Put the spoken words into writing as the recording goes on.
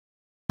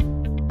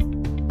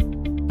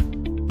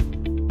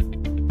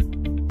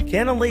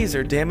Can a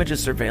laser damage a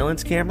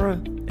surveillance camera?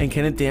 And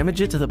can it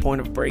damage it to the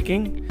point of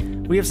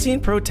breaking? We have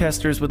seen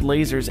protesters with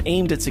lasers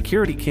aimed at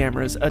security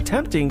cameras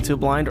attempting to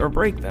blind or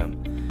break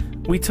them.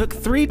 We took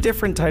 3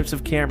 different types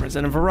of cameras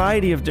and a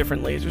variety of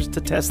different lasers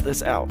to test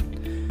this out.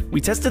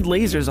 We tested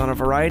lasers on a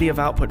variety of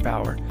output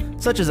power,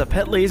 such as a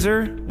PET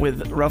laser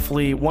with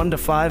roughly 1 to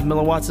 5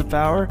 milliwatts of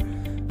power,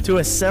 to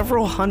a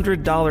several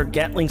 $100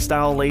 Gatling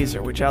style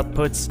laser which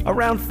outputs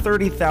around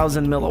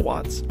 30,000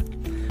 milliwatts.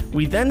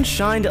 We then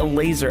shined a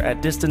laser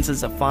at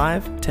distances of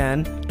 5,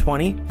 10,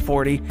 20,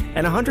 40,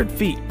 and 100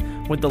 feet,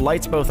 with the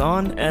lights both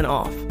on and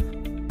off.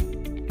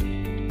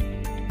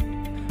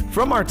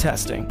 From our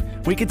testing,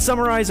 we could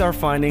summarize our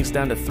findings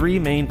down to 3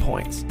 main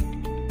points.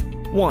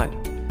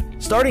 1.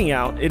 Starting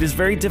out, it is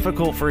very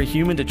difficult for a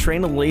human to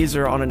train a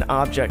laser on an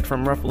object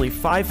from roughly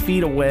 5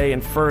 feet away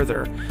and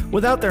further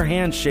without their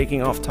hands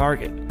shaking off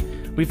target.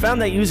 We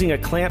found that using a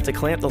clamp to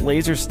clamp the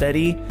laser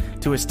steady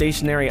to a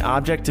stationary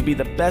object to be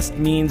the best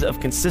means of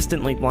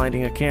consistently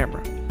blinding a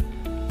camera.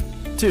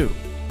 2.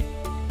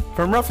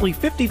 From roughly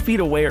 50 feet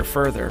away or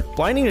further,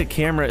 blinding a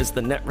camera is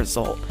the net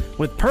result,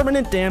 with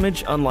permanent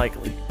damage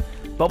unlikely.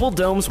 Bubble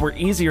domes were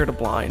easier to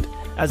blind,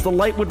 as the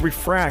light would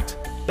refract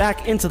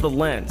back into the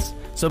lens,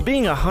 so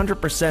being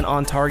 100%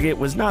 on target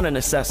was not a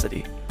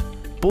necessity.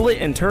 Bullet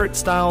and turret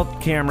style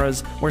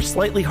cameras were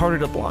slightly harder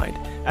to blind,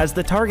 as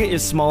the target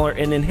is smaller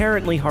and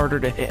inherently harder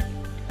to hit.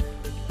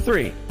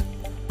 3.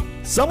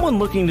 Someone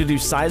looking to do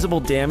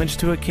sizable damage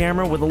to a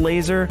camera with a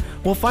laser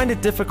will find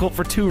it difficult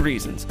for 2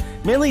 reasons.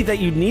 Mainly that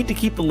you need to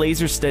keep the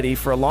laser steady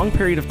for a long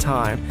period of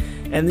time,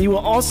 and you will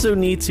also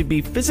need to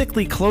be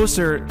physically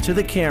closer to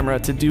the camera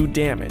to do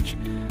damage.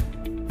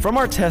 From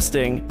our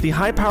testing, the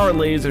high-power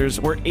lasers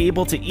were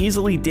able to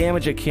easily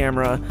damage a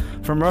camera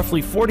from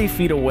roughly 40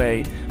 feet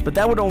away, but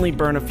that would only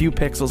burn a few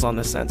pixels on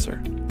the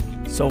sensor.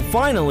 So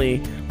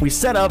finally, we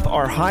set up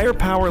our higher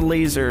power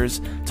lasers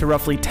to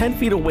roughly 10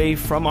 feet away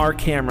from our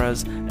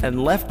cameras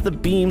and left the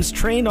beams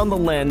trained on the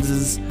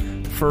lenses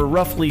for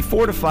roughly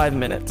 4 to 5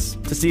 minutes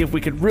to see if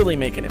we could really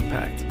make an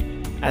impact.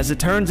 As it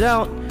turns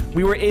out,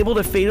 we were able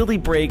to fatally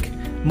break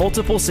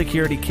multiple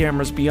security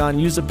cameras beyond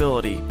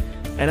usability,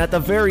 and at the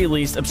very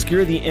least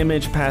obscure the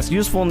image past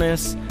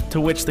usefulness,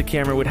 to which the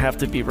camera would have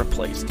to be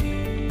replaced.